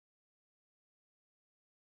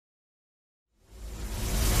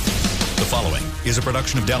The following is a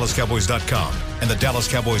production of DallasCowboys.com and the Dallas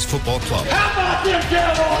Cowboys Football Club. How about them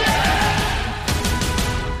Cowboys?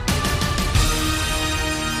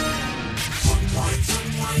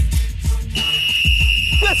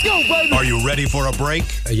 Let's go, baby. Are you ready for a break?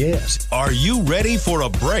 Yes. Are you ready for a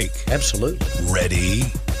break? Absolutely. Ready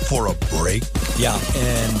for a break? Yeah,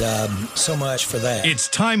 and so much for that. It's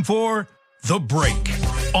time for The Break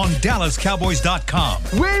on DallasCowboys.com.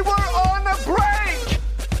 We were on a break.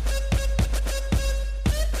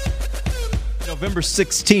 November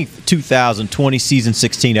 16th, 2020, season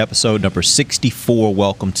 16, episode number 64.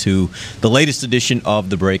 Welcome to the latest edition of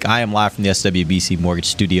The Break. I am live from the SWBC Mortgage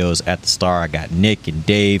Studios at the Star. I got Nick and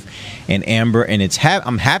Dave and Amber, and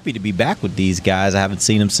I'm happy to be back with these guys. I haven't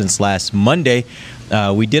seen them since last Monday.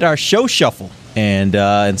 We did our show shuffle,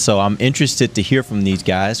 and so I'm interested to hear from these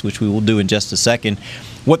guys, which we will do in just a second,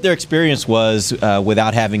 what their experience was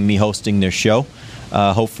without having me hosting their show.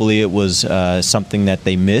 Hopefully it was something that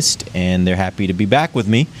they missed, and they're happy to be back with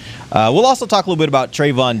me. We'll also talk a little bit about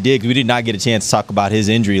Trayvon Diggs. We did not get a chance to talk about his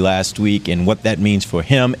injury last week and what that means for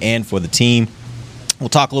him and for the team. We'll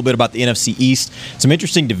talk a little bit about the NFC East. Some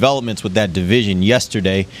interesting developments with that division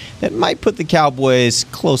yesterday that might put the Cowboys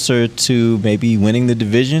closer to maybe winning the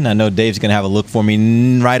division. I know Dave's going to have a look for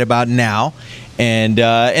me right about now. And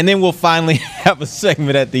then we'll finally have a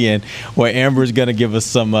segment at the end where Amber's going to give us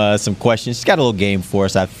some questions. She's got a little game for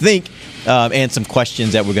us, I think, and some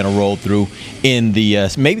questions that we're going to roll through in the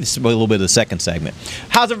maybe a little bit of the second segment.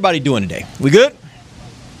 How's everybody doing today? We good?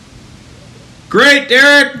 Great,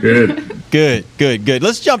 Derek. Good.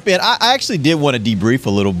 Let's jump in. I actually did want to debrief a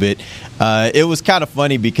little bit. It was kind of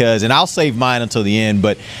funny because, and I'll save mine until the end,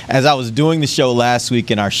 but as I was doing the show last week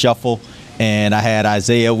in our shuffle, and I had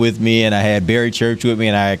Isaiah with me, and I had Barry Church with me,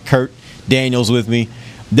 and I had Kurt Daniels with me.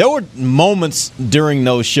 There were moments during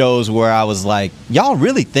those shows where I was like, y'all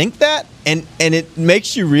really think that? And it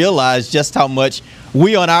makes you realize just how much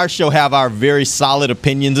we on our show have our very solid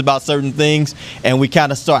opinions about certain things. And we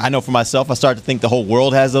kind of start, I know for myself, I start to think the whole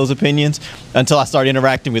world has those opinions until I start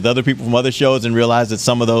interacting with other people from other shows and realize that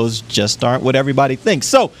some of those just aren't what everybody thinks.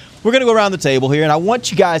 So we're going to go around the table here, and I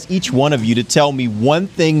want you guys, each one of you, to tell me one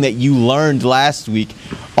thing that you learned last week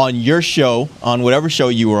on your show, on whatever show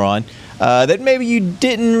you were on, that maybe you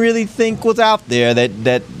didn't really think was out there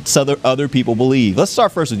that other people believe. Let's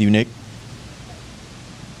start first with you, Nick.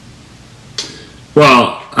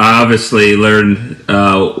 Well, I obviously learned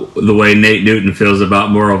the way Nate Newton feels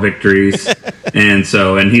about moral victories, and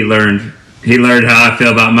he learned how I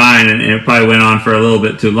feel about mine, and it probably went on for a little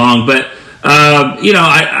bit too long. But I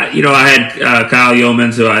had Kyle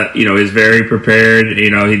Yeomans, who is very prepared.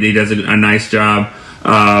 He does a nice job.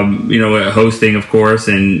 At hosting, of course,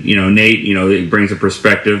 and Nate, he brings a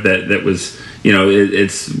perspective that was,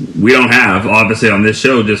 it's we don't have obviously on this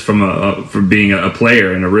show just from being a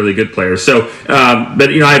player and a really good player. So, but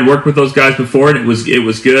I had worked with those guys before, and it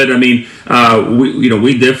was good. I mean,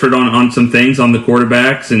 we differed on some things on the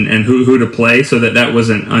quarterbacks and who to play, so that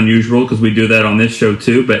wasn't unusual because we do that on this show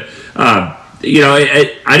too. But I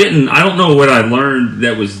don't know what I learned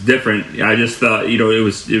that was different. I just thought, it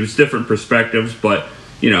was different perspectives, but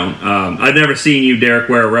I've never seen you, Derek,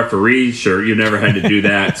 wear a referee shirt. You never had to do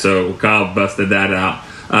that. So Kyle busted that out.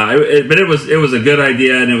 But it was a good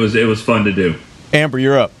idea, and it was fun to do. Amber,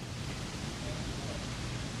 you're up.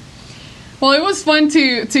 Well, it was fun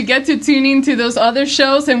to get to tune into those other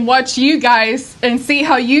shows and watch you guys and see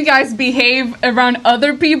how you guys behave around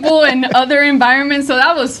other people and other environments. So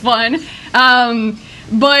that was fun.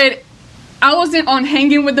 But I wasn't on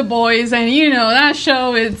Hanging with the Boys, and that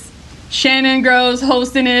show is Shannon Gross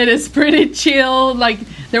hosting it. It's pretty chill. Like,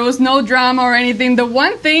 there was no drama or anything. The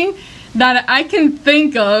one thing that I can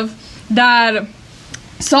think of that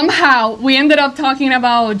somehow we ended up talking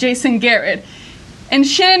about Jason Garrett, and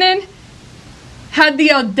Shannon had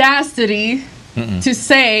the audacity to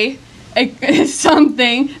say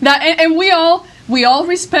something that, and we all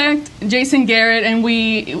respect Jason Garrett, and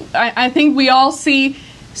I think we all see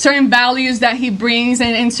certain values that he brings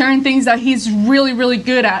and certain things that he's really, really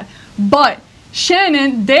good at. But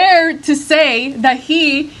Shannon dared to say that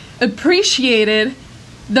he appreciated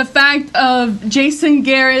the fact of Jason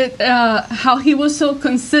Garrett, how he was so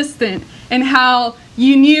consistent, and how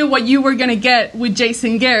you knew what you were going to get with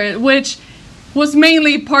Jason Garrett, which was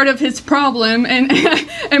mainly part of his problem and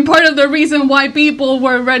and part of the reason why people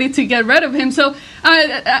were ready to get rid of him. So,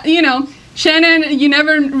 Shannon, you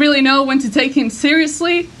never really know when to take him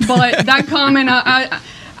seriously, but that comment,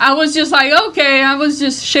 I was just like, okay, I was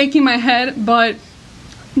just shaking my head, but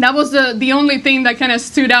that was the only thing that kind of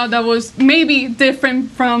stood out that was maybe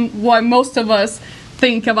different from what most of us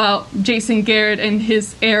think about Jason Garrett and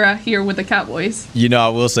his era here with the Cowboys. You know, I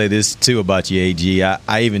will say this too about you, AG.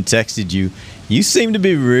 I even texted you. You seem to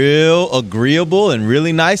be real agreeable and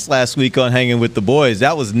really nice last week on hanging with the boys.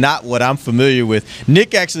 That was not what I'm familiar with.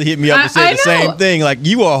 Nick actually hit me up and said the same thing. Like,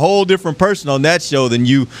 you are a whole different person on that show than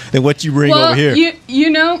what you bring over here. You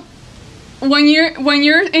know, when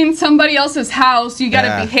you're in somebody else's house, you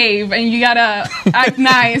gotta behave and you gotta act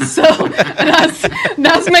nice. So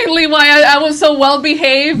that's mainly why I was so well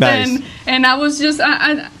behaved. Nice. and I was just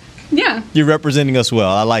yeah. You're representing us well.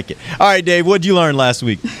 I like it. All right, Dave, what did you learn last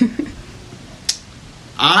week?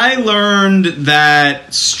 I learned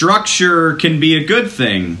that structure can be a good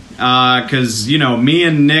thing because, me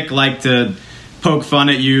and Nick like to poke fun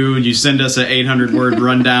at you. You send us an 800-word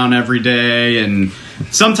rundown every day, and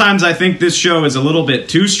sometimes I think this show is a little bit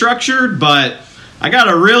too structured, but I got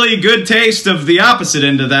a really good taste of the opposite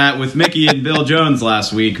end of that with Mickey and Bill Jones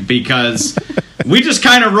last week because we just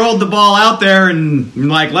kind of rolled the ball out there and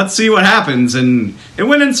let's see what happens, and it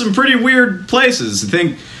went in some pretty weird places. I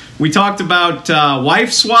think we talked about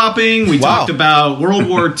wife swapping. We talked about World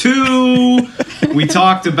War II. We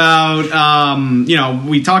talked about,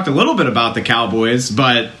 we talked a little bit about the Cowboys,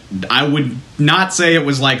 but I would not say it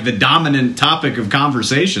was the dominant topic of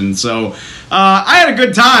conversation. So I had a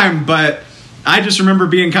good time, but I just remember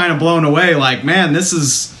being kind of blown away. Man, this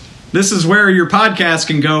is where your podcast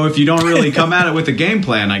can go if you don't really come at it with a game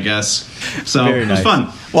plan, I guess. So it was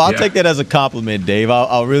fun. Well, I'll take that as a compliment, Dave.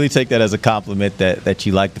 I'll really take that as a compliment that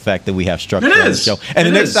you like the fact that we have structure on the show. And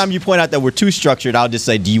the next time you point out that we're too structured, I'll just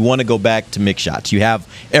say, do you want to go back to mix shots? You have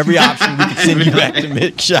every option. We can send you back to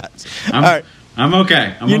mix shots. All right. I'm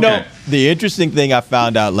okay. I'm okay. The interesting thing I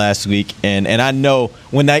found out last week, and I know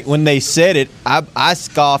when they said it, I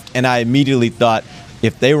scoffed and I immediately thought,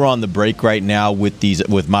 if they were on the break right now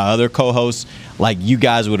with my other co-hosts, you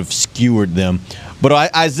guys would have skewered them.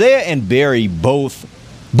 But Isaiah and Barry both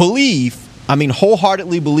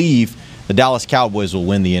wholeheartedly believe the Dallas Cowboys will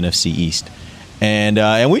win the NFC East.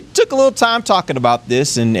 And we took a little time talking about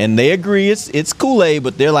this, and they agree it's Kool-Aid,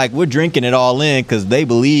 but they're we're drinking it all in because they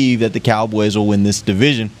believe that the Cowboys will win this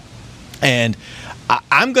division. And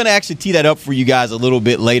I'm going to actually tee that up for you guys a little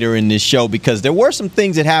bit later in this show because there were some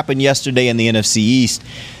things that happened yesterday in the NFC East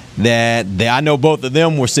that I know both of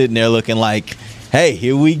them were sitting there looking like, hey,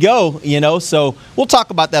 here we go, So we'll talk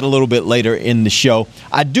about that a little bit later in the show.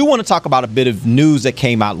 I do want to talk about a bit of news that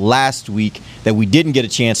came out last week that we didn't get a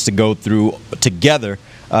chance to go through together.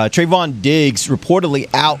 Trayvon Diggs reportedly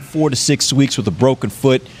out 4 to 6 weeks with a broken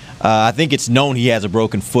foot. I think it's known he has a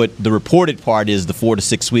broken foot. The reported part is the 4 to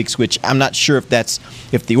 6 weeks, which I'm not sure if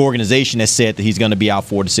the organization has said that he's going to be out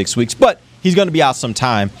 4 to 6 weeks, but he's going to be out some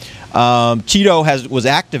time. Cheeto was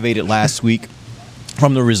activated last week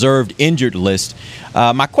from the reserved injured list.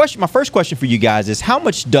 My first question for you guys is, how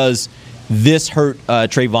much does this hurt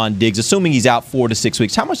Trayvon Diggs, assuming he's out 4 to 6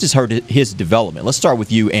 weeks? How much does this hurt his development? Let's start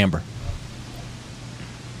with you, Amber.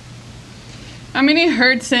 It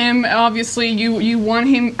hurts him. Obviously, you want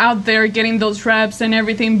him out there getting those reps and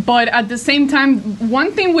everything. But at the same time,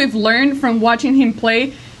 one thing we've learned from watching him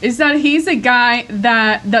play is that he's a guy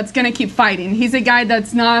that's going to keep fighting. He's a guy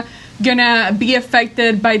that's not going to be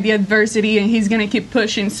affected by the adversity, and he's going to keep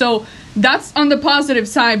pushing. So that's on the positive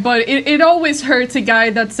side. But it always hurts a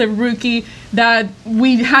guy that's a rookie that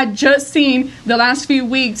we had just seen the last few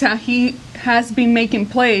weeks how he has been making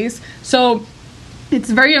plays. So it's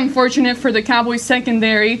very unfortunate for the Cowboys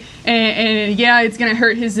secondary, and it's going to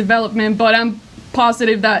hurt his development, but I'm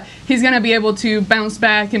positive that he's going to be able to bounce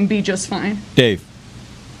back and be just fine. Dave.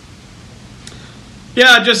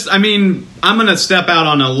 Yeah, I'm going to step out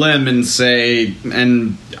on a limb and say,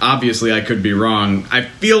 and obviously I could be wrong, I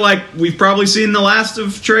feel like we've probably seen the last of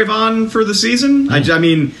Trayvon for the season.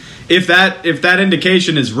 If that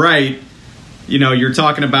indication is right, you're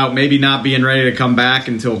talking about maybe not being ready to come back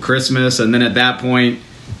until Christmas, and then at that point,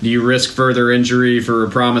 do you risk further injury for a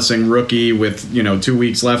promising rookie with 2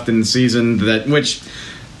 weeks left in the season? Which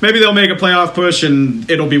maybe they'll make a playoff push and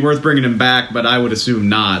it'll be worth bringing him back, but I would assume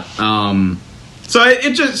not. So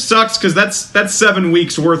it just sucks because that's 7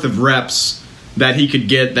 weeks worth of reps that he could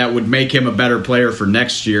get that would make him a better player for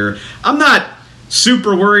next year. I'm not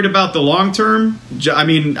super worried about the long term.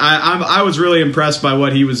 I was really impressed by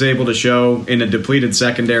what he was able to show in a depleted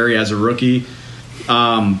secondary as a rookie.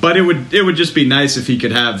 But it would just be nice if he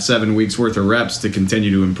could have 7 weeks worth of reps to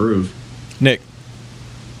continue to improve. Nick.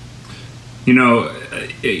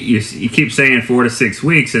 You keep saying 4 to 6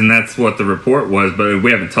 weeks, and that's what the report was, but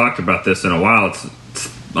we haven't talked about this in a while. It's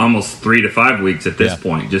almost 3 to 5 weeks at this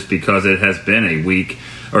point, just because it has been a week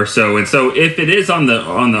or so. And so if it is on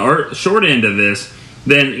the short end of this,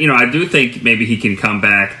 then I do think maybe he can come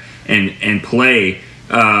back and play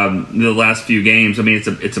the last few games. I mean,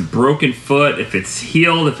 it's a broken foot. If it's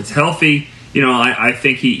healed, if it's healthy, I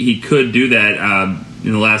think he could do that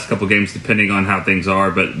in the last couple games, depending on how things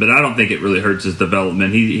are. But I don't think it really hurts his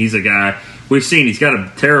development. He's a guy we've seen. He's got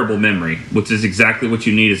a terrible memory, which is exactly what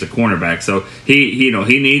you need as a cornerback. So he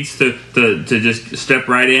needs to just step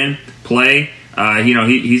right in, play.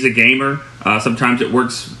 He's a gamer. Sometimes it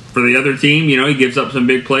works for the other team. He gives up some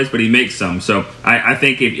big plays, but he makes some. So I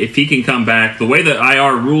think if he can come back, the way the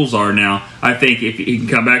IR rules are now, I think if he can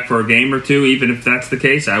come back for a game or two, even if that's the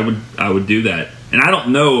case, I would do that. And I don't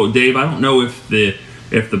know, Dave. I don't know if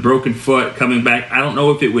the broken foot coming back, I don't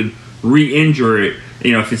know if it would re-injure it.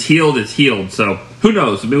 If it's healed, it's healed. So who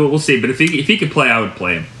knows? I mean, we'll see. But if he could play, I would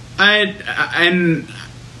play him. I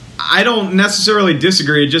don't necessarily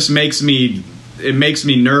disagree. It just makes me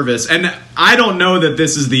nervous. And I don't know that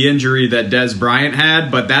this is the injury that Dez Bryant had,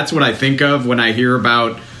 but that's what I think of when I hear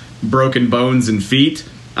about broken bones and feet.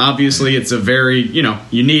 Obviously, it's a very,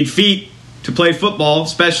 you need feet to play football,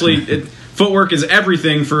 especially footwork is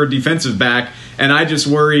everything for a defensive back. And I just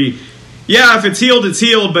worry, if it's healed, it's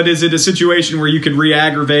healed, but is it a situation where you could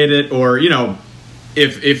re-aggravate it? Or,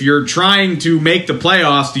 if you're trying to make the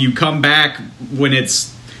playoffs, do you come back when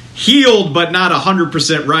it's healed but not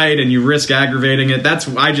 100% right and you risk aggravating it?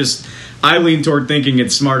 I lean toward thinking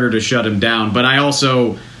it's smarter to shut him down. But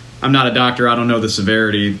I'm not a doctor. I don't know the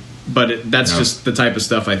severity. But that's just the type of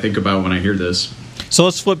stuff I think about when I hear this. So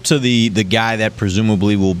let's flip to the guy that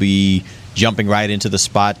presumably will be jumping right into the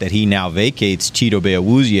spot that he now vacates, Chido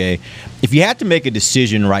Awuzie. If you had to make a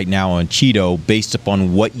decision right now on Chido based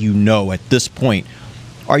upon what you know at this point,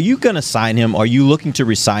 are you going to sign him? Are you looking to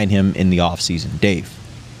re-sign him in the offseason? Dave?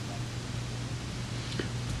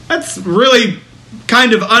 That's really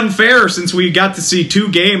kind of unfair since we got to see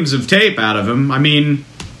 2 games of tape out of him. I mean,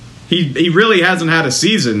 he really hasn't had a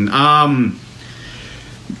season.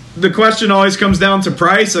 The question always comes down to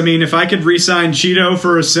price. I mean, if I could re-sign Chido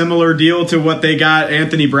for a similar deal to what they got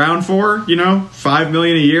Anthony Brown for, $5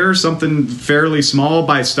 million a year, something fairly small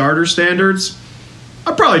by starter standards,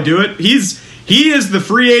 I'd probably do it. He is the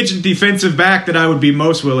free agent defensive back that I would be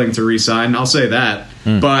most willing to re-sign. I'll say that.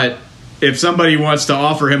 But if somebody wants to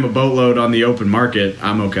offer him a boatload on the open market,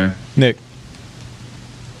 I'm okay. Nick?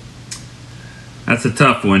 That's a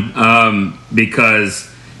tough one because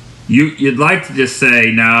you'd like to just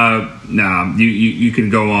say no, you can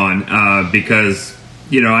go on because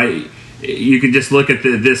you can just look at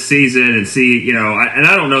this season and see and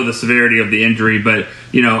I don't know the severity of the injury, but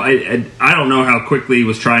I don't know how quickly he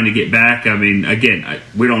was trying to get back. I mean, again,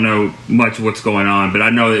 we don't know much of what's going on, but I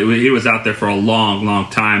know that he was out there for a long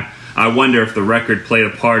time. I wonder if the record played a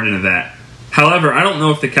part into that. However, I don't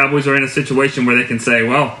know if the Cowboys are in a situation where they can say,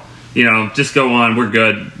 well, just go on, we're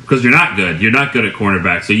good, because you're not good. You're not good at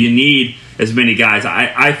cornerback, so you need as many guys.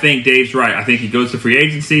 I think Dave's right. I think he goes to free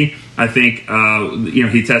agency. I think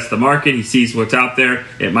he tests the market. He sees what's out there.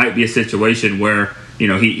 It might be a situation where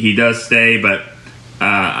he does stay, but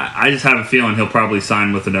I just have a feeling he'll probably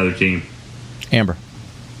sign with another team. Amber?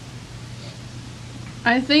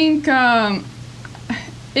 I think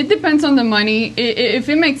it depends on the money. If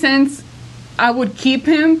it makes sense, I would keep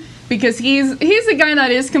him because he's a guy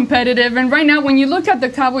that is competitive. And right now, when you look at the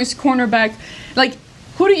Cowboys cornerback, like,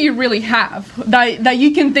 who do you really have that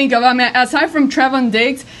you can think of? I mean, aside from Trevon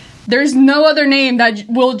Diggs, there's no other name that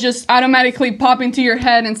will just automatically pop into your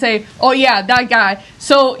head and say, oh, yeah, that guy.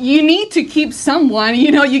 So you need to keep someone.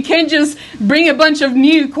 You can't just bring a bunch of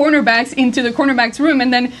new cornerbacks into the cornerbacks room.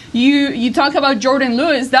 And then you talk about Jordan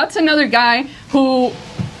Lewis. That's another guy who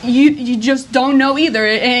you just don't know either.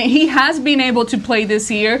 And he has been able to play this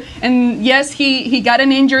year. And, yes, he got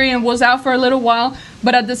an injury and was out for a little while.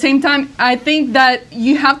 But at the same time, I think that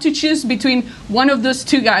you have to choose between one of those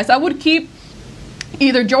two guys. I would keep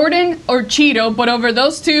either Jordan or Chido, but over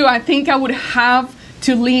those two, I think I would have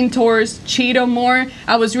to lean towards Chido more.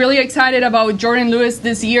 I was really excited about Jordan Lewis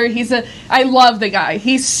this year. I love the guy.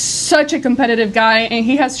 He's such a competitive guy, and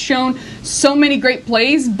he has shown so many great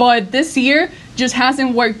plays, but this year just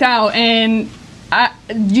hasn't worked out, and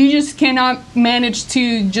you just cannot manage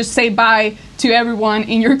to just say bye to everyone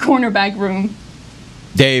in your cornerback room.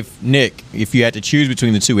 Dave, Nick, if you had to choose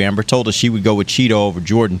between the two, Amber told us she would go with Chido over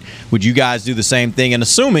Jordan. Would you guys do the same thing? And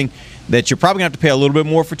assuming that you're probably going to have to pay a little bit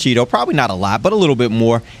more for Chido, probably not a lot, but a little bit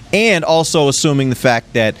more, and also assuming the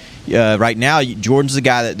fact that right now Jordan's the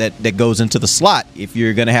guy that goes into the slot. If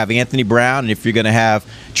you're going to have Anthony Brown and if you're going to have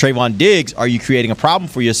Trevon Diggs, are you creating a problem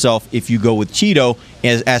for yourself if you go with Chido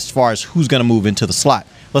as far as who's going to move into the slot?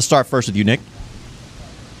 Let's start first with you, Nick.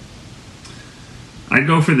 I'd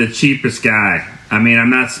go for the cheapest guy. I mean, I'm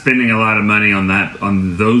not spending a lot of money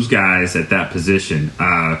on those guys at that position.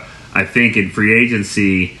 I think in free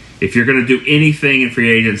agency, if you're going to do anything in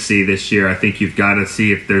free agency this year, I think you've got to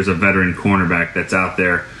see if there's a veteran cornerback that's out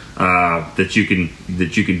there that you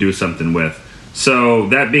can do something with. So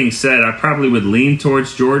that being said, I probably would lean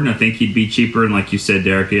towards Jordan. I think he'd be cheaper, and like you said,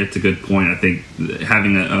 Derek, that's a good point. I think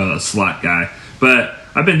having a slot guy, but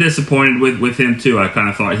I've been disappointed with him too. I kind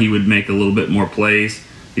of thought he would make a little bit more plays.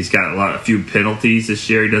 He's got a few penalties this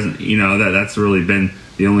year. He doesn't, that's really been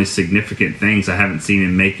the only significant things. I haven't seen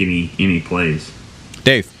him make any plays.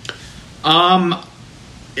 Dave.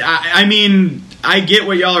 I mean, I get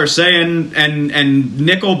what y'all are saying, and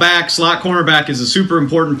nickelback, slot cornerback is a super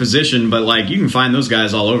important position, but like you can find those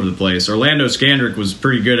guys all over the place. Orlando Scandrick was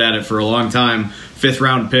pretty good at it for a long time, 5th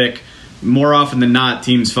round pick. More often than not,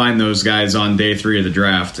 teams find those guys on day 3 of the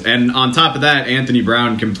draft. And on top of that, Anthony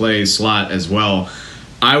Brown can play slot as well.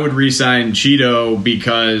 I would re-sign Cheeto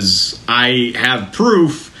because I have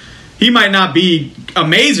proof. He might not be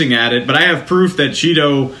amazing at it, but I have proof that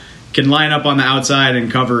Cheeto can line up on the outside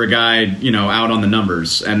and cover a guy, out on the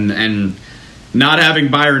numbers. And not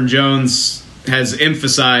having Byron Jones has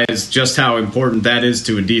emphasized just how important that is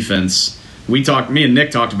to a defense. Me and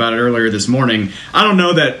Nick talked about it earlier this morning. I don't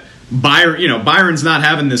know that Byron's not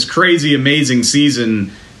having this crazy, amazing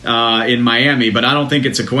season in Miami, but I don't think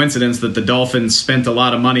it's a coincidence that the Dolphins spent a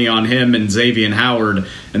lot of money on him and Xavier Howard,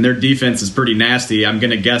 and their defense is pretty nasty. I'm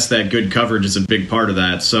going to guess that good coverage is a big part of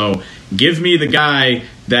that. So give me the guy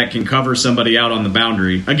that can cover somebody out on the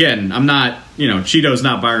boundary. Again, I'm not, Cheeto's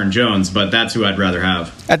not Byron Jones, but that's who I'd rather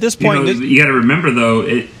have. At this point, you got to remember,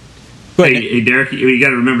 though, Hey, Derek, you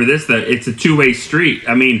got to remember this, that it's a two-way street.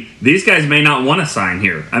 I mean, these guys may not want to sign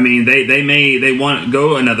here. I mean, they want to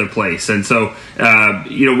go another place. And so,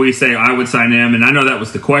 we say I would sign him, and I know that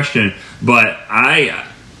was the question, but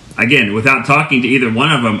again, without talking to either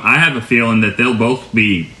one of them, I have a feeling that they'll both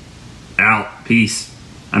be out, peace.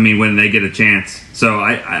 I mean, when they get a chance. So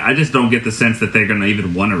I just don't get the sense that they're going to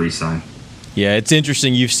even want to re-sign. Yeah, it's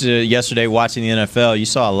interesting. Yesterday watching the NFL, you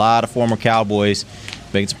saw a lot of former Cowboys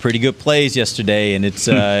making some pretty good plays yesterday, and it's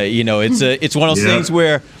it's one of those things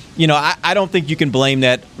where I don't think you can blame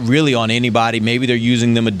that really on anybody. Maybe they're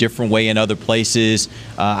using them a different way in other places.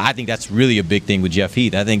 I think that's really a big thing with Jeff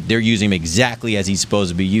Heath. I think they're using him exactly as he's supposed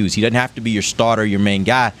to be used. He doesn't have to be your starter, your main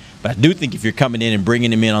guy, but I do think if you're coming in and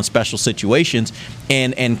bringing him in on special situations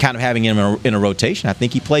and kind of having him in a rotation, I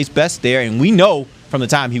think he plays best there. And we know from the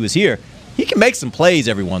time he was here, he can make some plays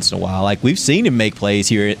every once in a while. Like, we've seen him make plays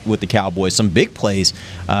here with the Cowboys, some big plays.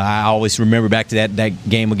 I always remember back to that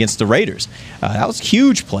game against the Raiders. That was a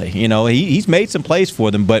huge play. He's made some plays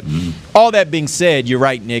for them. But all that being said, you're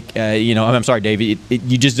right, Nick. I'm sorry, David.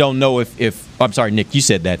 You just don't know if I'm sorry, Nick, you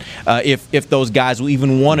said that. If those guys will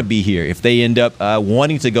even want to be here, if they end up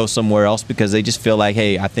wanting to go somewhere else because they just feel like,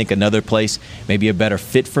 hey, I think another place may be a better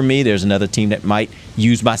fit for me. There's another team that might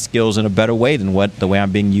use my skills in a better way than the way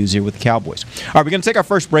I'm being used here with the Cowboys. All right, we're going to take our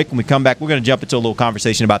first break. When we come back, we're going to jump into a little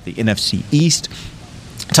conversation about the NFC East,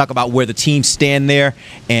 talk about where the teams stand there,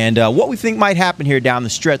 and what we think might happen here down the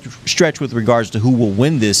stretch with regards to who will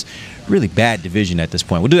win this really bad division at this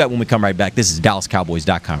point. We'll do that when we come right back. This is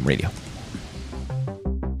DallasCowboys.com radio.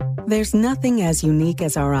 There's nothing as unique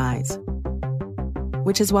as our eyes,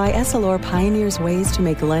 which is why Essilor pioneers ways to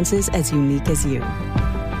make lenses as unique as you.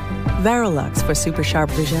 Varilux for super sharp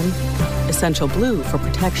vision, Essential Blue for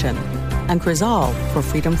protection, and Crizal for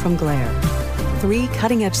freedom from glare. 3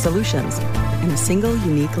 cutting-edge solutions in a single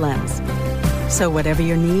unique lens. So whatever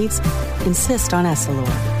your needs, insist on Essilor.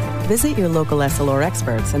 Visit your local Essilor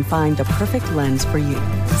experts and find the perfect lens for you.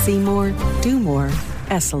 See more, do more,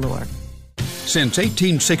 Essilor. Since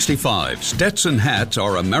 1865, Stetson hats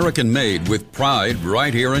are American-made with pride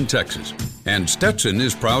right here in Texas. And Stetson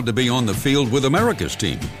is proud to be on the field with America's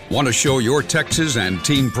team. Want to show your Texas and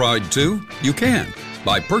team pride too? You can.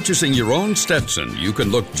 By purchasing your own Stetson, you can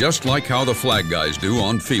look just like how the flag guys do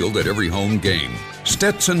on field at every home game.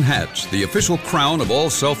 Stetson hats, the official crown of all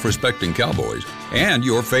self-respecting Cowboys and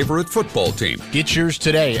your favorite football team. Get yours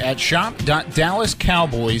today at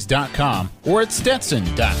shop.dallascowboys.com or at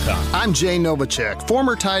stetson.com. I'm Jay Novacek,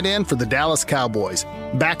 former tight end for the Dallas Cowboys.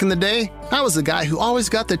 Back in the day, I was the guy who always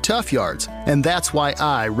got the tough yards, and that's why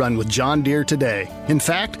I run with John Deere today. In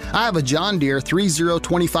fact, I have a John Deere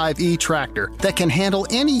 3025E tractor that can handle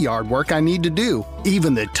any yard work I need to do,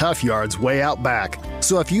 even the tough yards way out back.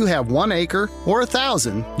 So if you have 1 acre or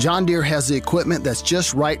 1,000, John Deere has the equipment that's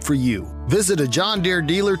just right for you. Visit a John Deere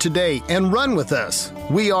dealer today and run with us.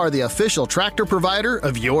 We are the official tractor provider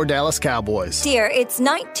of your Dallas Cowboys. Dear, it's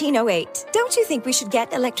 1908. Don't you think we should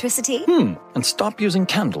get electricity? And stop using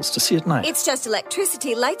candles to see at night. It's just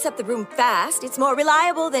electricity lights up the room fast. It's more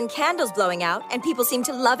reliable than candles blowing out, and people seem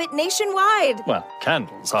to love it nationwide. Well,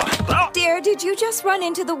 candles are... Dear, did you just run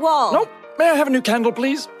into the wall? Nope. May I have a new candle,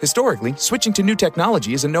 please? Historically, switching to new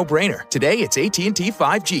technology is a no-brainer. Today, it's AT&T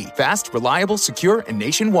 5G. Fast, reliable, secure, and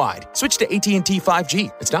nationwide. Switch to AT&T 5G.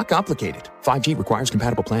 It's not complicated. 5G requires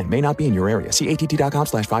compatible plan. May not be in your area. See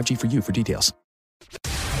att.com/5G for you for details.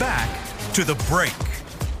 Back to the break.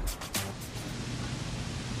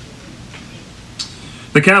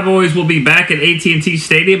 The Cowboys will be back at AT&T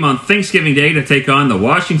Stadium on Thanksgiving Day to take on the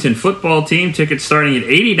Washington football team. Tickets starting at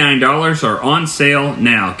 $89 are on sale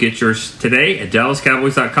now. Get yours today at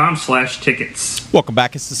DallasCowboys.com/tickets. Welcome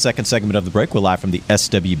back. It's the second segment of the break. We're live from the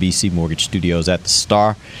SWBC Mortgage Studios at the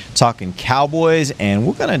Star, talking Cowboys, and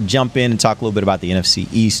we're going to jump in and talk a little bit about the NFC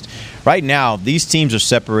East. Right now, these teams are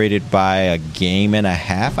separated by a game and a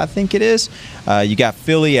half, I think it is. You got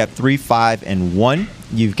Philly at 3-5-1.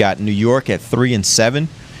 You've got New York at 3-7.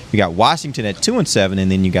 You got Washington at 2-7,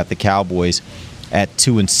 and then you got the Cowboys at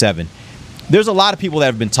 2-7. There's a lot of people that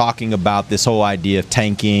have been talking about this whole idea of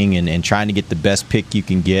tanking and trying to get the best pick you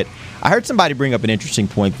can get. I heard somebody bring up an interesting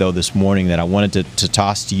point, though, this morning that I wanted to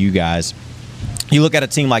toss to you guys. You look at a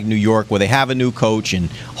team like New York where they have a new coach and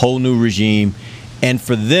whole new regime, and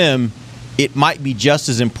for them, it might be just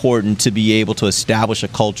as important to be able to establish a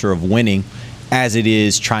culture of winning as it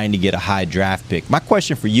is trying to get a high draft pick. My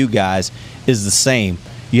question for you guys is the same.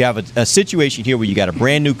 You have a situation here where you got a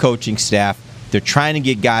brand new coaching staff. They're trying to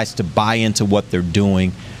get guys to buy into what they're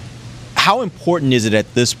doing. How important is it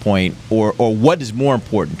at this point, or what is more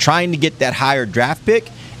important, trying to get that higher draft pick?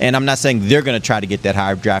 And I'm not saying they're going to try to get that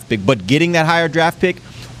higher draft pick, but getting that higher draft pick,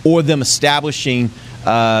 or them establishing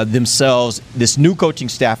themselves, this new coaching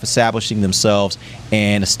staff establishing themselves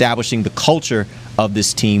and establishing the culture of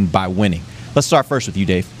this team by winning. Let's start first with you,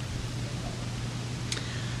 Dave.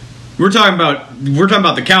 We're talking about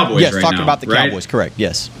the Cowboys right now. Yes, talking about the Cowboys, correct,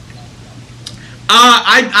 yes.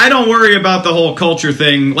 I don't worry about the whole culture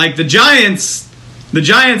thing. Like the Giants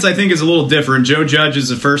I think is a little different. Joe Judge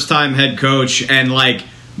is a first-time head coach, and like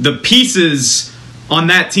the pieces on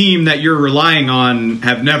that team that you're relying on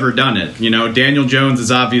have never done it. You know, Daniel Jones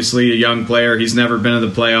is obviously a young player. He's never been in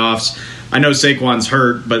the playoffs. I know Saquon's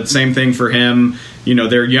hurt, but same thing for him. You know,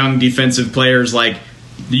 they're young defensive players. Like,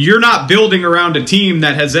 you're not building around a team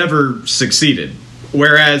that has ever succeeded.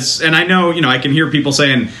 Whereas, and I know, you know, I can hear people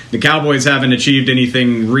saying the Cowboys haven't achieved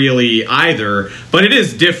anything really either, but it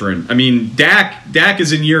is different. I mean, Dak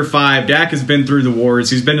is in year 5. Dak has been through the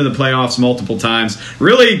wars. He's been to the playoffs multiple times.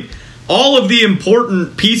 Really, all of the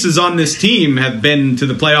important pieces on this team have been to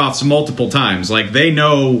the playoffs multiple times. Like, they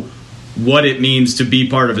know what it means to be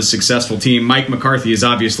part of a successful team. Mike McCarthy has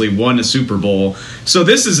obviously won a Super Bowl. So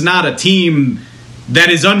this is not a team that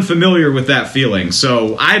is unfamiliar with that feeling.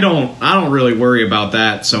 So I don't really worry about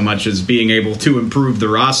that so much as being able to improve the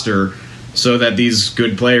roster so that these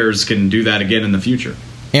good players can do that again in the future.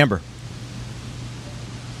 Amber.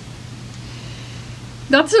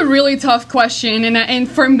 That's a really tough question, and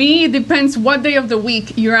for me, it depends what day of the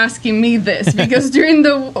week you're asking me this, because during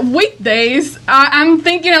the weekdays, I'm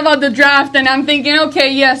thinking about the draft, and I'm thinking,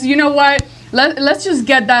 okay, yes, you know what, let's just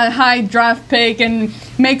get that high draft pick and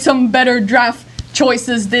make some better draft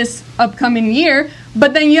choices this upcoming year.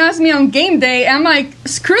 But then you ask me on game day, I'm like,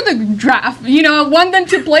 screw the draft. You know, I want them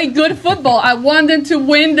to play good football. I want them to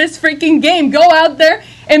win this freaking game. Go out there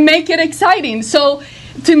and make it exciting. So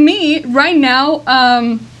to me, right now,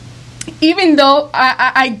 even though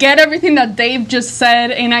I get everything that Dave just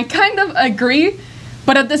said, and I kind of agree,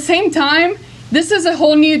 but at the same time, this is a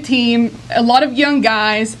whole new team, a lot of young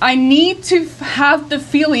guys. I need to have the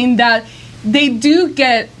feeling that they do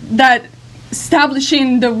get that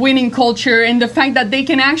establishing the winning culture and the fact that they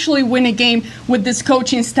can actually win a game with this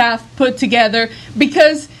coaching staff put together.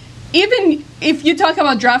 Because even if you talk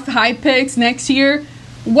about draft high picks next year,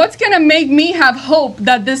 what's going to make me have hope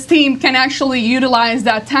that this team can actually utilize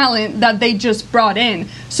that talent that they just brought in?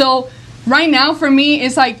 So right now for me,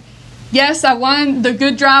 it's like, yes, I want the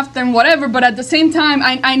good draft and whatever, but at the same time,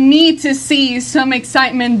 I need to see some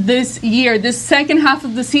excitement this year, this second half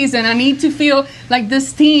of the season. I need to feel like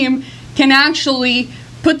this team can actually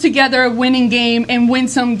put together a winning game and win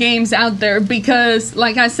some games out there, because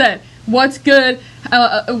like I said, what's good,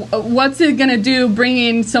 what's it going to do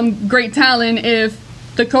bringing some great talent if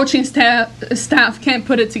the coaching staff can't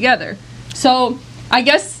put it together? So I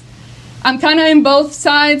guess I'm kind of in both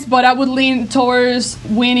sides, but I would lean towards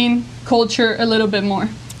winning culture a little bit more.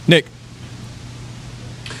 Nick.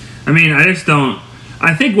 I mean, I just don't.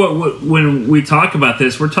 I think when we talk about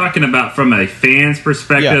this, we're talking about from a fan's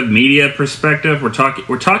perspective, media perspective.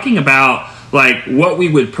 We're talking about like what we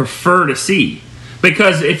would prefer to see.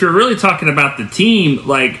 Because if you're really talking about the team,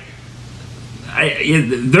 like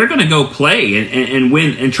they're going to go play and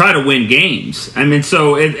win and try to win games. I mean,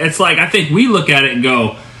 so it's like I think we look at it and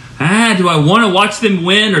go, do I want to watch them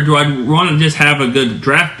win or do I want to just have a good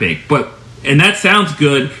draft pick? And that sounds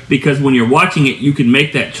good because when you're watching it, you can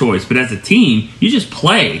make that choice. But as a team, you just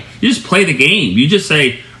play. You just play the game. You just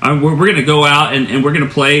say, we're going to go out and we're going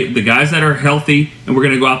to play the guys that are healthy, and we're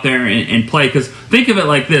going to go out there and play. Because think of it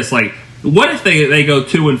like this: like, what if they go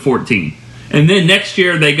 2-14, and then next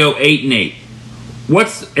year they go 8-8?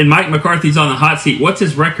 And Mike McCarthy's on the hot seat. What's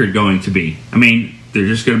his record going to be? I mean, they're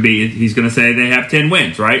just going to be. He's going to say they have 10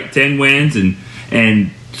 wins, right? 10 wins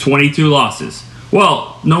and 22 losses.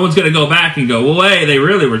 Well, no one's going to go back and go, well, hey, they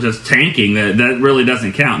really were just tanking. That really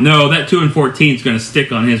doesn't count. No, that 2-14 is going to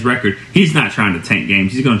stick on his record. He's not trying to tank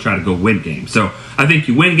games. He's going to try to go win games. So I think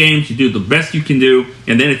you win games, you do the best you can do,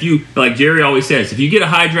 and then if you, like Jerry always says, if you get a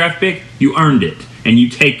high draft pick, you earned it, and you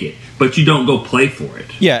take it. But you don't go play for it.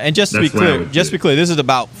 Yeah, and just to be clear, this is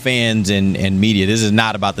about fans and media. This is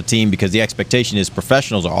not about the team because the expectation is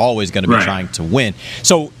professionals are always going to be trying to win.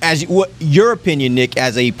 So, your opinion, Nick,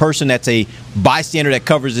 as a person that's a bystander that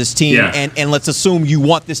covers this team, and let's assume you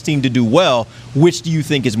want this team to do well, which do you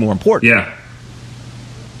think is more important? Yeah.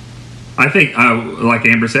 I think, like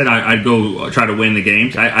Amber said, I'd go try to win the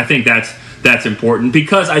games. I think that's important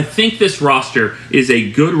because I think this roster is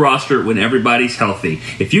a good roster when everybody's healthy.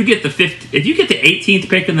 If you get the 18th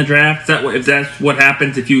pick in the draft, if that's what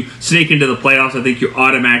happens, if you sneak into the playoffs, I think you're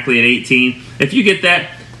automatically at 18. If you get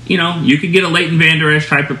that, you can get a Leighton Vander Esch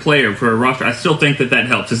type of player for a roster. I still think that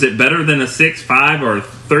helps. Is it better than a 6, 5, or a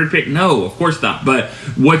third pick? No, of course not. But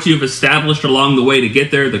what you've established along the way to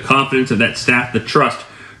get there, the confidence of that staff, the trust.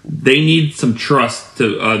 They need some trust.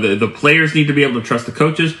 The players need to be able to trust the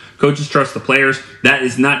coaches. Coaches trust the players. That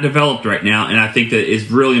is not developed right now, and I think that it's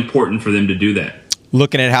really important for them to do that.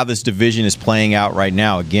 Looking at how this division is playing out right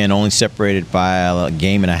now, again, only separated by a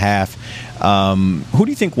game and a half. Who do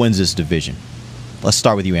you think wins this division? Let's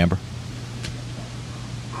start with you, Amber.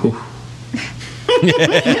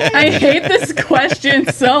 I hate this question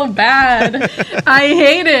so bad. I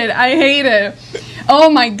hate it.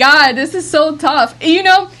 Oh my God, this is so tough.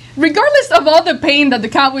 Regardless of all the pain that the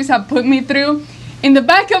Cowboys have put me through, in the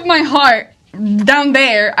back of my heart, down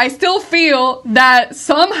there, I still feel that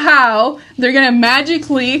somehow they're going to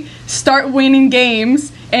magically start winning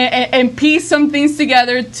games and piece some things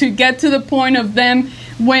together to get to the point of them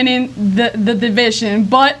winning the division.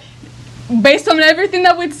 But based on everything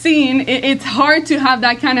that we've seen, it's hard to have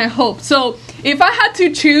that kind of hope. So if I had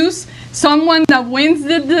to choose someone that wins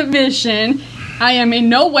the division, I am in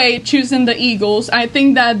no way choosing the Eagles. I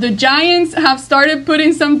think that the Giants have started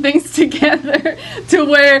putting some things together to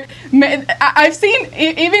where I've seen,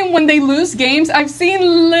 even when they lose games, I've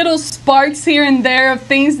seen little sparks here and there of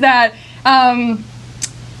things that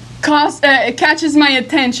catches my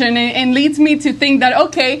attention and leads me to think that,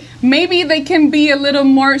 okay, maybe they can be a little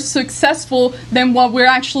more successful than what we're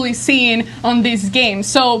actually seeing on these games.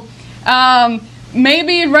 So,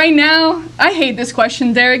 maybe right now, I hate this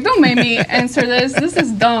question, Derek. Don't make me answer this. This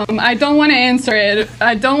is dumb. I don't want to answer it.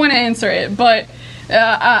 But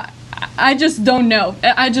I just don't know.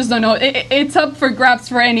 It's up for grabs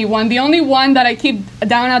for anyone. The only one that I keep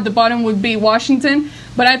down at the bottom would be Washington.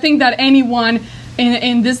 But I think that anyone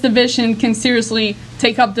in this division can seriously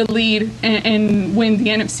take up the lead and win the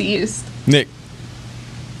NFC East. Nick.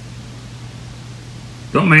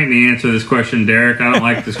 Don't make me answer this question, Derek. I don't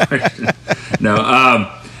like this question. No.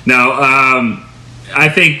 I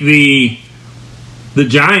think the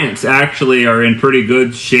Giants actually are in pretty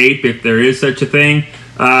good shape, if there is such a thing,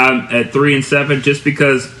 at 3-7, just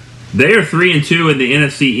because they are 3-2 in the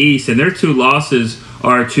NFC East, and their 2 losses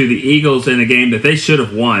are to the Eagles in a game that they should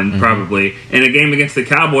have won, probably, and a game against the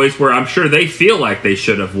Cowboys where I'm sure they feel like they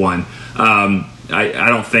should have won. I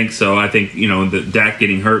don't think so. I think the Dak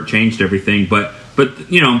getting hurt changed everything, but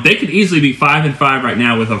they could easily be 5-5 right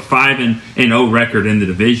now with a 5-0 record in the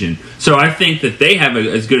division. So I think that they have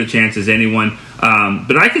as good a chance as anyone.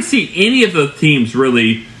 But I could see any of the teams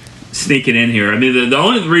really sneaking in here. I mean, the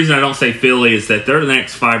only reason I don't say Philly is that their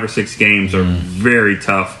next 5 or 6 games are very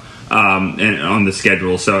tough and on the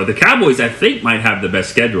schedule. So the Cowboys, I think, might have the best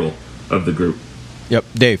schedule of the group. Yep,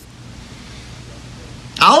 Dave.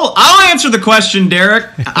 I'll answer the question, Derek.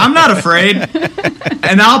 I'm not afraid,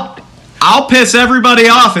 and I'll piss everybody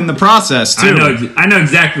off in the process too. I know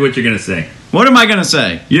exactly what you're going to say. What am I going to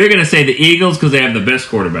say? You're going to say the Eagles because they have the best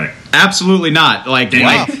quarterback. Absolutely not.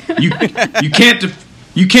 You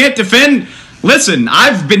can't defend. Listen,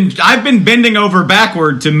 I've been bending over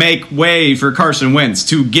backward to make way for Carson Wentz,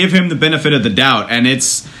 to give him the benefit of the doubt, and it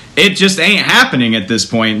just ain't happening at this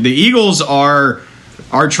point. The Eagles are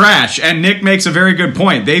trash, and Nick makes a very good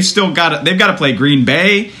point. They've got to play Green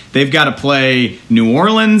Bay. They've got to play New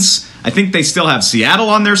Orleans. I think they still have Seattle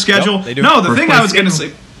on their schedule. Yep, they do. No, the thing I was going to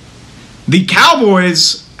say, the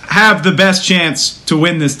Cowboys have the best chance to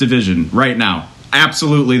win this division right now.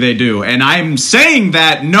 Absolutely they do. And I'm saying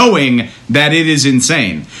that knowing that it is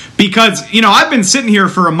insane. Because, I've been sitting here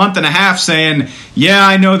for a month and a half saying, yeah,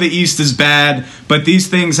 I know the East is bad, but these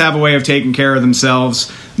things have a way of taking care of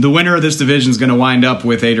themselves. The winner of this division is going to wind up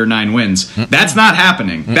with 8 or 9 wins. That's not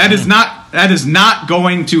happening. That is not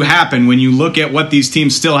going to happen when you look at what these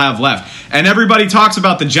teams still have left. And everybody talks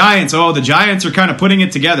about the Giants. Oh, the Giants are kind of putting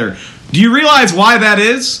it together. Do you realize why that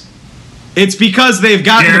is? It's because they've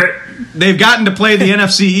gotten to play the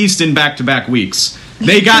NFC East in back-to-back weeks.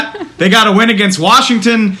 They got a win against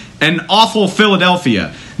Washington and awful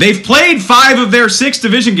Philadelphia. They've played 5 of their 6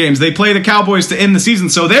 division games. They play the Cowboys to end the season,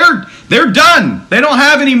 so they're done. They don't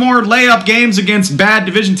have any more layup games against bad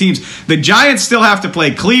division teams. The Giants still have to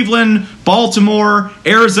play Cleveland, Baltimore,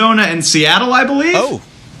 Arizona, and Seattle, I believe. Oh,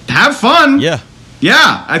 have fun.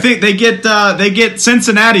 Yeah, I think they get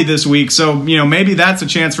Cincinnati this week, so maybe that's a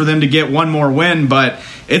chance for them to get one more win, but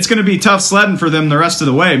it's going to be tough sledding for them the rest of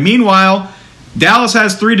the way. Meanwhile, Dallas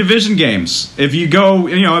has 3 division games. If you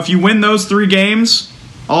win those 3 games,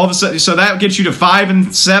 all of a sudden, so that gets you to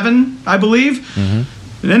 5-7, I believe.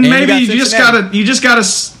 Mm-hmm. Then maybe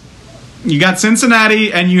you got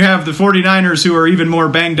Cincinnati, and you have the 49ers, who are even more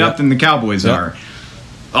banged up than the Cowboys are.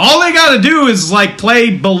 All they got to do is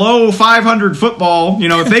play below 500 football.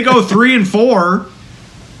 If they go 3-4,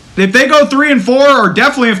 or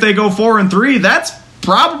definitely if they go 4-3, that's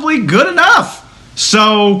probably good enough.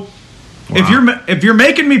 So if you're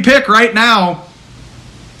making me pick right now,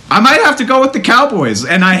 I might have to go with the Cowboys.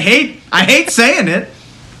 And I hate saying it,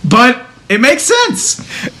 but it makes sense.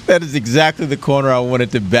 That is exactly the corner I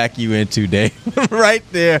wanted to back you into, Dave. Right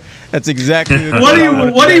there. That's exactly the What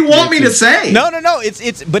do you want me to say? No.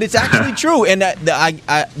 But it's actually true. And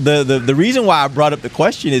the reason why I brought up the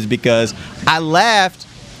question is because I laughed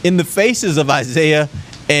in the faces of Isaiah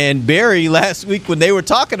and Barry last week when they were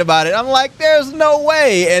talking about it. I'm like, there's no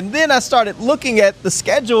way. And then I started looking at the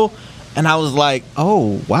schedule, and I was like,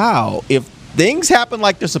 oh, wow. If things happen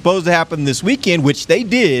like they're supposed to happen this weekend, which they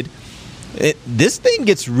did, this thing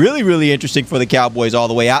gets really, really interesting for the Cowboys all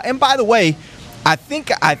the way out. And by the way, I think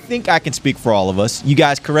I can speak for all of us. You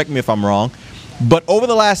guys correct me if I'm wrong. But over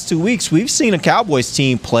the last 2 weeks, we've seen a Cowboys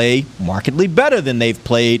team play markedly better than they've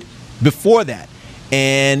played before that.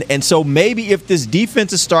 And so maybe if this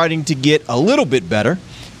defense is starting to get a little bit better,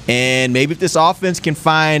 and maybe if this offense can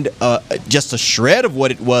find just a shred of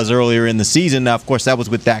what it was earlier in the season. Now, of course, that was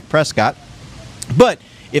with Dak Prescott. But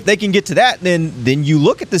if they can get to that, then you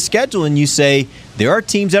look at the schedule and you say, there are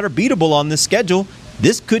teams that are beatable on this schedule.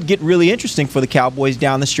 This could get really interesting for the Cowboys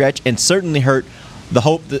down the stretch, and certainly hurt the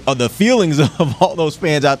hope or the feelings of all those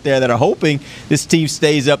fans out there that are hoping this team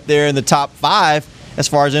stays up there in the top 5 as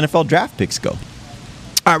far as NFL draft picks go.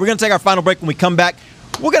 All right, we're going to take our final break. When we come back,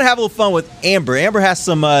 we're going to have a little fun with Amber. Amber has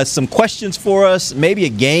some questions for us, maybe a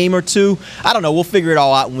game or two. I don't know. We'll figure it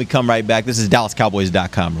all out when we come right back. This is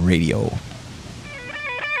DallasCowboys.com radio.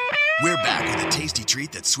 We're back with a tasty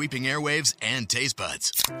treat that's sweeping airwaves and taste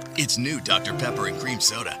buds. It's new Dr. Pepper and Cream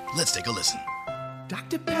Soda. Let's take a listen.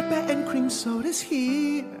 Dr. Pepper and Cream Soda's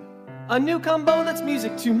here. A new combo that's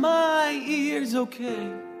music to my ears,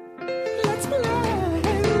 okay. Let's play.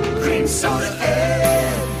 Cream Soda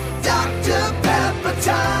and Dr. Pepper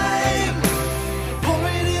time. Pour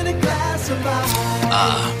it in a glass of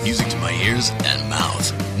ice. Music to my ears and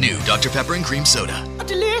mouth. New Dr. Pepper and Cream Soda. A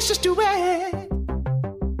delicious duet.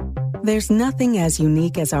 There's nothing as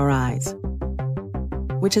unique as our eyes,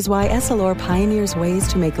 which is why Essilor pioneers ways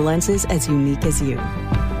to make lenses as unique as you.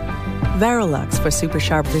 Verilux for super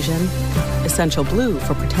sharp vision, Essential Blue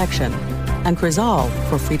for protection, and Crizal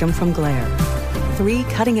for freedom from glare. 3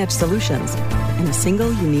 cutting-edge solutions in a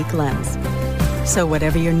single unique lens. So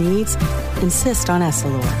whatever your needs, insist on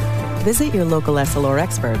Essilor. Visit your local Essilor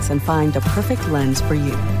experts and find the perfect lens for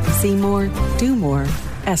you. See more, do more,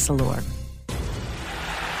 Essilor.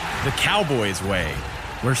 The Cowboys way,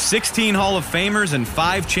 where 16 Hall of Famers and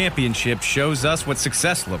 5 championships shows us what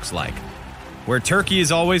success looks like. Where turkey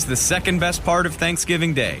is always the second best part of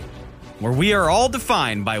Thanksgiving Day. Where we are all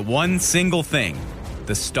defined by one single thing,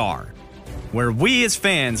 the star. Where we as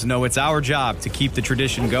fans know it's our job to keep the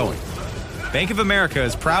tradition going. Bank of America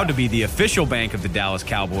is proud to be the official bank of the Dallas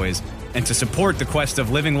Cowboys and to support the quest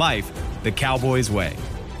of living life the Cowboys way.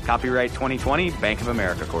 Copyright 2020, Bank of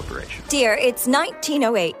America Corporation. Dear, it's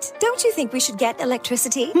 1908. Don't you think we should get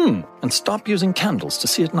electricity? And stop using candles to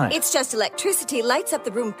see at night. It's just electricity lights up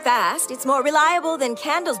the room fast. It's more reliable than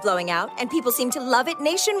candles blowing out, and people seem to love it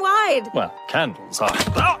nationwide. Well, candles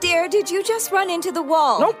are... Dear, did you just run into the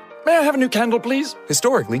wall? Nope. May I have a new candle, please?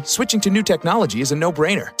 Historically, switching to new technology is a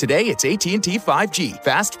no-brainer. Today, it's AT&T 5G.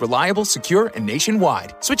 Fast, reliable, secure, and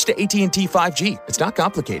nationwide. Switch to AT&T 5G. It's not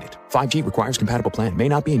complicated. 5G requires compatible plan. May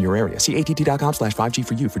not be in your area. See att.com/5G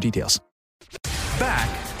for you for details. Back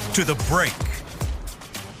to the break.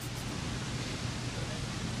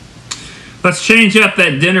 Let's change up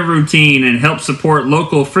that dinner routine and help support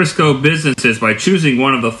local Frisco businesses by choosing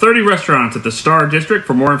one of the 30 restaurants at the Star District.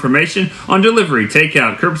 For more information on delivery,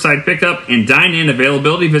 takeout, curbside pickup, and dine-in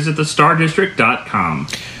availability, visit thestardistrict.com.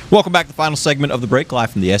 Welcome back to the final segment of the break, live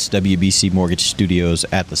from the SWBC Mortgage Studios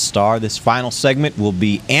at the Star. This final segment will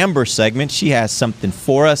be Amber's segment. She has something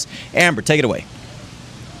for us. Amber, take it away.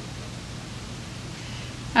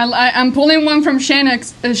 I'm pulling one from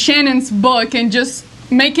Shannon's book and just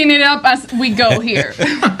making it up as we go here.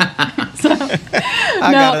 I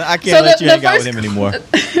can't let you hang out with him anymore.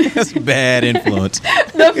 That's bad influence.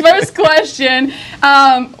 The first question,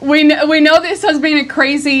 we know this has been a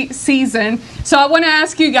crazy season, so I want to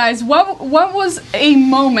ask you guys, what was a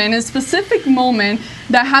moment, a specific moment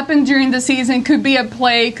that happened during the season? Could be a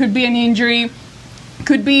play, could be an injury,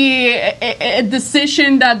 could be a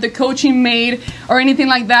decision that the coaching made or anything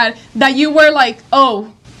like that, that you were like,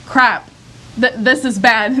 oh, crap. This is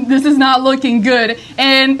bad. This is not looking good.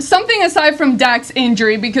 And something aside from Dak's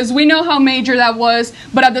injury, because we know how major that was,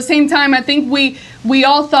 but at the same time, I think we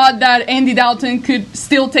all thought that Andy Dalton could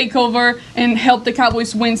still take over and help the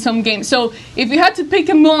Cowboys win some games. So if you had to pick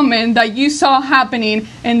a moment that you saw happening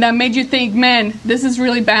and that made you think, man, this is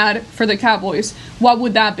really bad for the Cowboys, what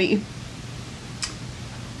would that be?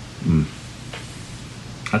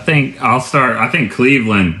 I think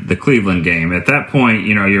Cleveland, the Cleveland game. At that point,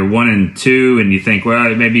 you're 1-2, and you think,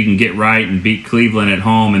 well, maybe you can get right and beat Cleveland at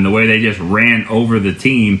home. And the way they just ran over the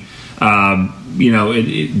team,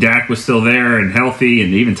 Dak was still there and healthy,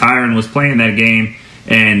 and even Tyron was playing that game.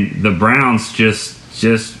 And the Browns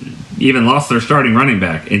just even lost their starting running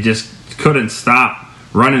back and just couldn't stop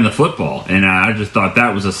running the football. And I just thought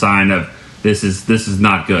that was a sign of this is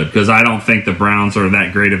not good, because I don't think the Browns are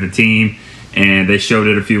that great of a team. And they showed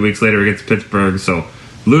it a few weeks later against Pittsburgh. So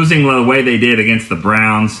losing the way they did against the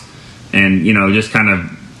Browns and, just kind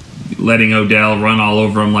of letting Odell run all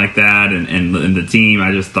over them like that and the team,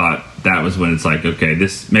 I just thought that was when it's like, okay,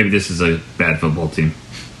 maybe this is a bad football team.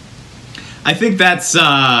 I think that's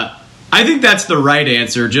the right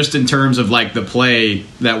answer, just in terms of like the play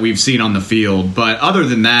that we've seen on the field. But other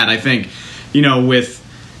than that, I think, with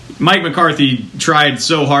Mike McCarthy tried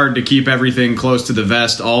so hard to keep everything close to the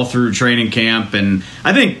vest all through training camp. And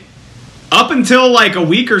I think up until like a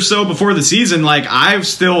week or so before the season, like I've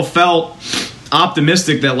still felt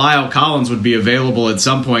optimistic that La'el Collins would be available at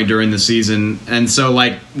some point during the season. And so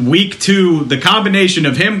like week 2, the combination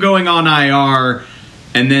of him going on IR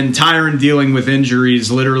and then Tyron dealing with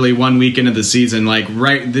injuries literally 1 week into the season, like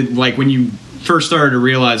when you first started to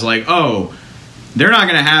realize like, oh, they're not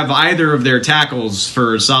going to have either of their tackles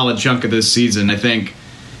for a solid chunk of this season. I think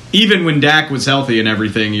even when Dak was healthy and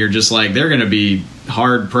everything, you're just like, they're going to be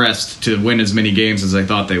hard-pressed to win as many games as I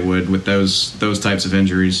thought they would with those types of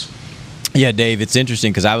injuries. Yeah, Dave, it's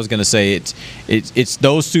interesting because I was going to say it's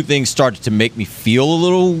those two things started to make me feel a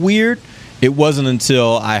little weird. It wasn't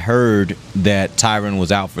until I heard that Tyron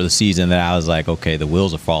was out for the season that I was like, okay, the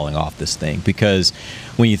wheels are falling off this thing. Because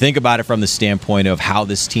when you think about it from the standpoint of how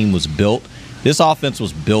this team was built, this offense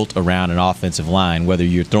was built around an offensive line. Whether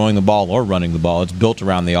you're throwing the ball or running the ball, it's built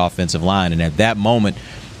around the offensive line. And at that moment,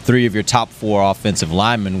 3 of your top 4 offensive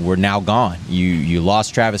linemen were now gone. You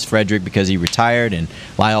lost Travis Frederick because he retired, and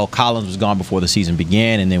La'el Collins was gone before the season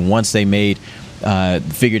began. And then once they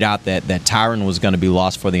figured out that Tyron was going to be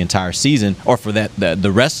lost for the entire season, or for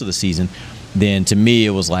the rest of the season, then to me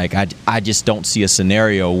it was like I just don't see a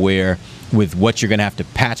scenario where with what you're going to have to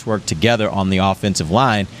patchwork together on the offensive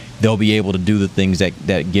line, they'll be able to do the things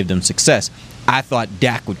that give them success. I thought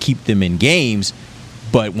Dak would keep them in games,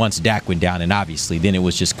 but once Dak went down, and obviously then it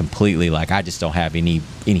was just completely like I just don't have any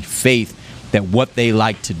faith that what they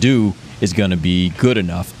like to do is going to be good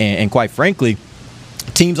enough. And quite frankly,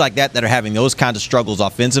 teams like that are having those kinds of struggles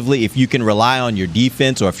offensively, if you can rely on your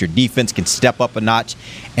defense, or if your defense can step up a notch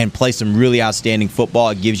and play some really outstanding football,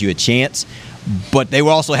 it gives you a chance. but they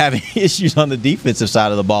were also having issues on the defensive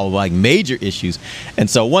side of the ball, like major issues. And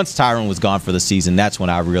so once Tyron was gone for the season, that's when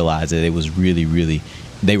I realized that it was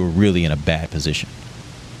they were really in a bad position.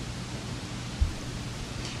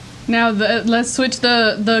 Now, let's switch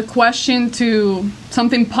the question to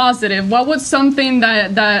something positive. What was something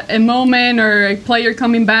that a moment or a player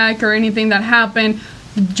coming back or anything that happened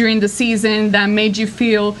during the season that made you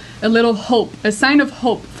feel a little hope, a sign of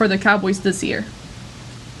hope for the Cowboys this year?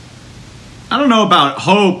 I don't know about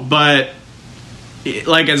hope, but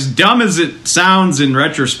like as dumb as it sounds in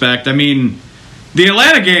retrospect, I mean, the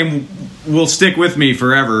Atlanta game will stick with me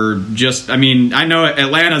forever. I know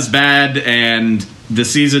Atlanta's bad and the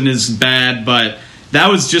season is bad, but that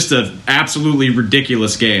was just an absolutely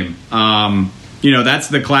ridiculous game. That's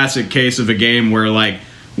the classic case of a game where like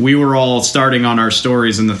we were all starting on our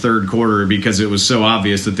stories in the third quarter because it was so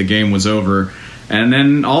obvious that the game was over. And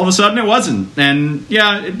then all of a sudden it wasn't. And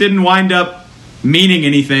yeah, it didn't wind up meaning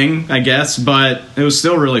anything, I guess, but it was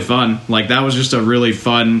still really fun. Like that was just a really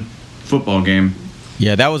fun football game.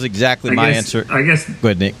 Yeah, that was exactly my answer. I guess. Go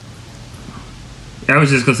ahead, Nick. I was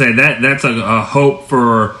just gonna say that's a hope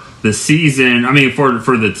for the season. I mean, for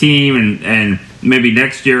the team and maybe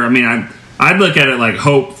next year. I mean, I'd look at it like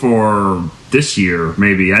hope for this year.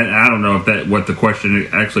 Maybe I don't know if what the question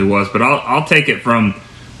actually was, but I'll take it from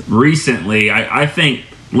recently. I think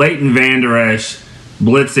Leighton Vander Esch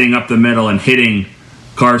blitzing up the middle and hitting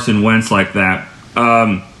Carson Wentz like that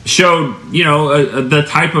showed the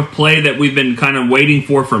type of play that we've been kind of waiting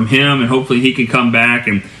for from him, and hopefully he can come back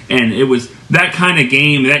and it was that kind of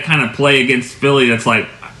game, that kind of play against Philly that's like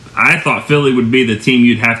I thought Philly would be the team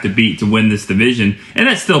you'd have to beat to win this division, and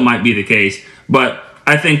that still might be the case, but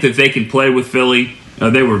I think that they can play with Philly.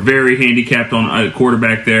 They were very handicapped on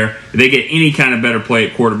quarterback there. If they get any kind of better play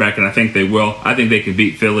at quarterback, and I think they will, I think they can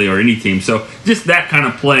beat Philly or any team. So just that kind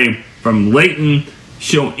of play from Leighton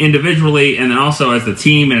show individually, and then also as the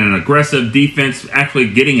team and an aggressive defense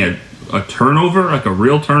actually getting a turnover, like a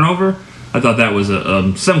real turnover. I thought that was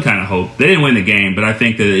some kind of hope. They didn't win the game, but I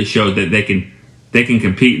think that it showed that they can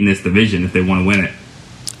compete in this division if they want to win it.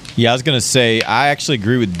 Yeah, I was going to say I actually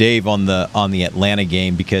agree with Dave on the Atlanta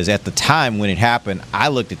game, because at the time when it happened, I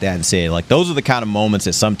looked at that and said, like, those are the kind of moments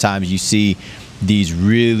that sometimes you see these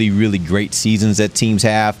really, really great seasons that teams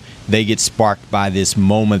have. They get sparked by this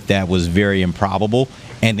moment that was very improbable,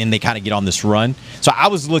 and then they kind of get on this run. So I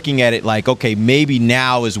was looking at it like, okay, maybe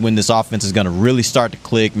now is when this offense is going to really start to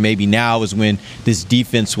click. Maybe now is when this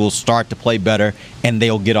defense will start to play better, and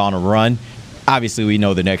they'll get on a run. Obviously, we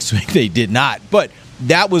know the next week they did not, but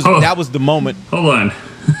that was the moment. Hold on.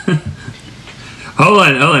 Hold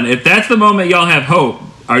on. If that's the moment y'all have hope,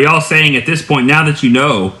 are y'all saying at this point, now that you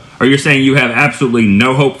know, are you saying you have absolutely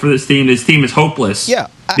no hope for this team? This team is hopeless. Yeah.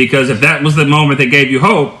 Because if that was the moment that gave you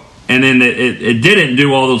hope, and then it didn't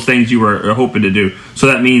do all those things you were hoping to do, so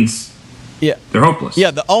that means they're hopeless.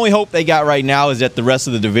 Yeah, the only hope they got right now is that the rest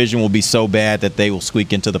of the division will be so bad that they will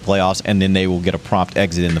squeak into the playoffs, and then they will get a prompt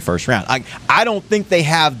exit in the first round. I don't think they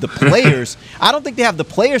have the players. I don't think they have the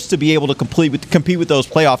players to be able to compete with those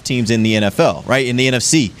playoff teams in the NFL, right? In the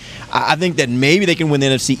NFC. I think that maybe they can win the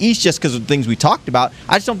NFC East just because of the things we talked about.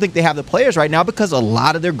 I just don't think they have the players right now because a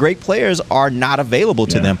lot of their great players are not available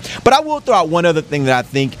to them. But I will throw out one other thing that I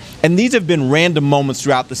think, and these have been random moments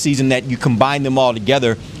throughout the season that you combine them all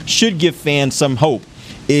together, should give fans some hope,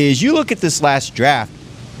 is you look at this last draft,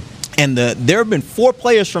 and there have been 4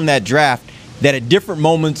 players from that draft that at different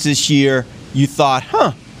moments this year you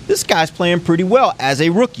thought, this guy's playing pretty well as a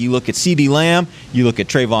rookie. You look at CeeDee Lamb, you look at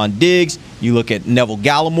Trayvon Diggs, you look at Neville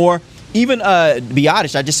Gallimore. Even to be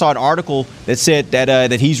honest, I just saw an article that said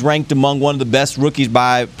that he's ranked among one of the best rookies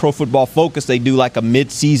by Pro Football Focus. They do like a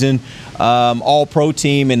mid-season all-pro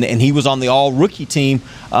team, and he was on the all-rookie team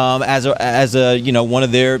as a one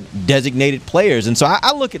of their designated players. And so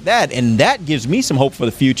I look at that, and that gives me some hope for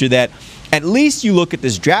the future, that at least you look at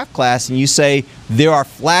this draft class and you say there are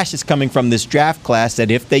flashes coming from this draft class that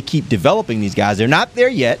if they keep developing these guys, they're not there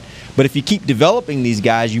yet, but if you keep developing these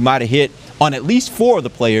guys, you might have hit on at least 4 of the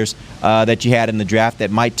players that you had in the draft that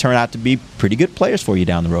might turn out to be pretty good players for you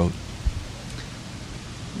down the road.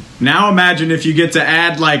 Now imagine if you get to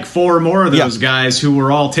add like 4 more of those guys who were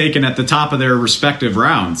all taken at the top of their respective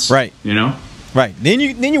rounds. Right. You know? Right. Then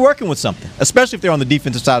you're working with something, especially if they're on the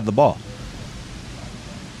defensive side of the ball.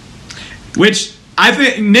 Which I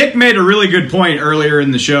think Nick made a really good point earlier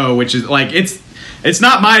in the show, which is like it's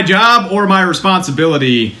not my job or my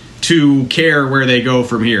responsibility to care where they go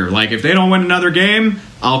from here. Like, if they don't win another game,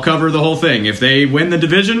 I'll cover the whole thing. If they win the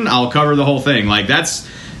division, I'll cover the whole thing. Like,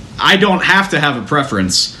 I don't have to have a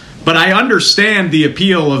preference But I understand the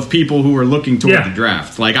appeal of people who are looking toward the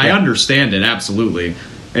draft. Like, I understand it, absolutely.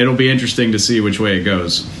 It'll be interesting to see which way it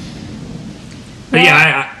goes. But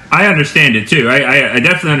yeah, I understand it too. I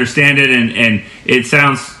definitely understand it, and it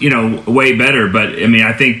sounds, way better. But I mean,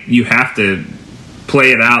 I think you have to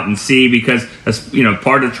play it out and see, because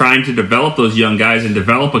part of trying to develop those young guys and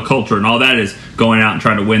develop a culture and all that is going out and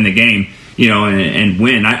trying to win the game, and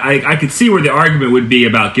win. I could see where the argument would be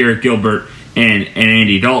about Garrett Gilbert and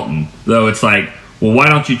Andy Dalton, though. It's like, well, why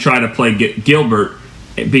don't you try to play Gilbert,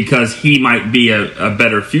 because he might be a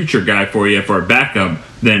better future guy for you for a backup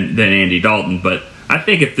than Andy Dalton. But I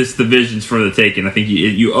think if this division's for the taking, I think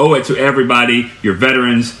you owe it to everybody, your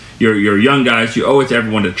veterans, your young guys. You owe it to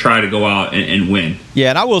everyone to try to go out and win. Yeah,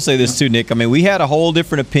 and I will say this too, Nick. I mean, we had a whole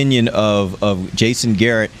different opinion of Jason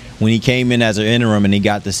Garrett when he came in as an interim and he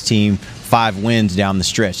got this team 5 wins down the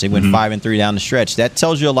stretch. They went 5-3 down the stretch. That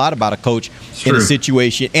tells you a lot about a coach in a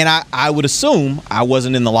situation. And I would assume, I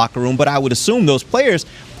wasn't in the locker room, but I would assume those players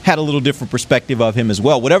had a little different perspective of him as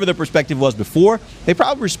well. Whatever their perspective was before, they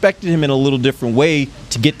probably respected him in a little different way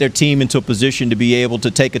to get their team into a position to be able to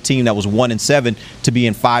take a team that was 1-7 to be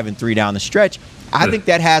in 5-3 down the stretch. I think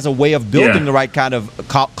that has a way of building the right kind of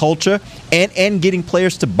culture and getting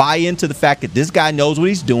players to buy into the fact that this guy knows what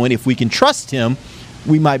he's doing. If we can trust him,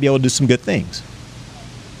 we might be able to do some good things.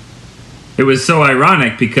 It was so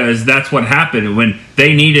ironic because that's what happened when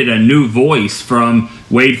they needed a new voice from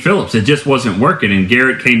Wade Phillips. It just wasn't working, and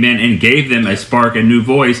Garrett came in and gave them a spark, a new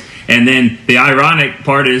voice. And then the ironic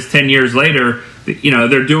part is 10 years later,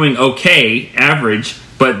 they're doing okay, average,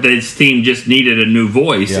 but this team just needed a new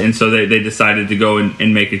voice, and so they decided to go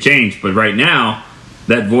and make a change. But right now,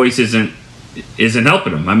 that voice isn't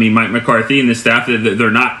helping them. I mean, Mike McCarthy and the staff, they're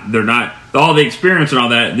not all the experience and all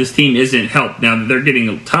that. This team isn't helped. Now they're getting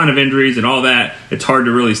a ton of injuries and all that. It's hard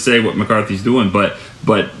to really say what McCarthy's doing, but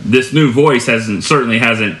this new voice certainly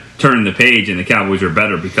hasn't turned the page, and the Cowboys are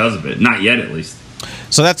better because of it. Not yet, at least.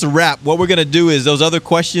 So that's a wrap. What we're going to do is those other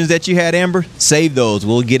questions that you had, Amber, save those.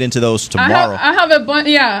 We'll get into those tomorrow. I have a bunch.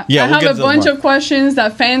 I have a bunch of questions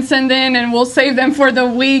that fans send in, and we'll save them for the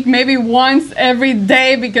week, maybe once every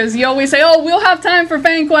day, because you always say, "Oh, we'll have time for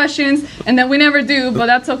fan questions," and then we never do. But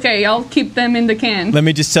that's okay. I'll keep them in the can. Let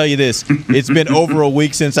me just tell you this: it's been over a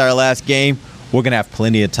week since our last game. We're going to have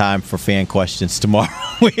plenty of time for fan questions tomorrow.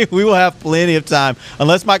 We will have plenty of time.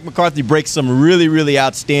 Unless Mike McCarthy breaks some really, really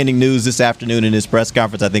outstanding news this afternoon in his press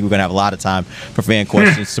conference, I think we're going to have a lot of time for fan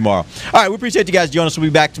questions tomorrow. All right, we appreciate you guys joining us. We'll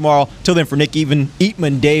be back tomorrow. Till then, for Nick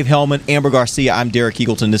Eatman, Dave Hellman, Amber Garcia, I'm Derek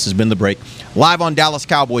Eagleton. This has been The Break, live on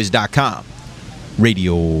DallasCowboys.com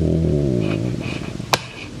radio.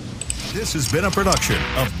 This has been a production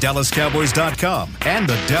of DallasCowboys.com and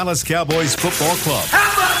the Dallas Cowboys Football Club.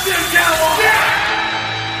 How about this, Cowboys? Yeah!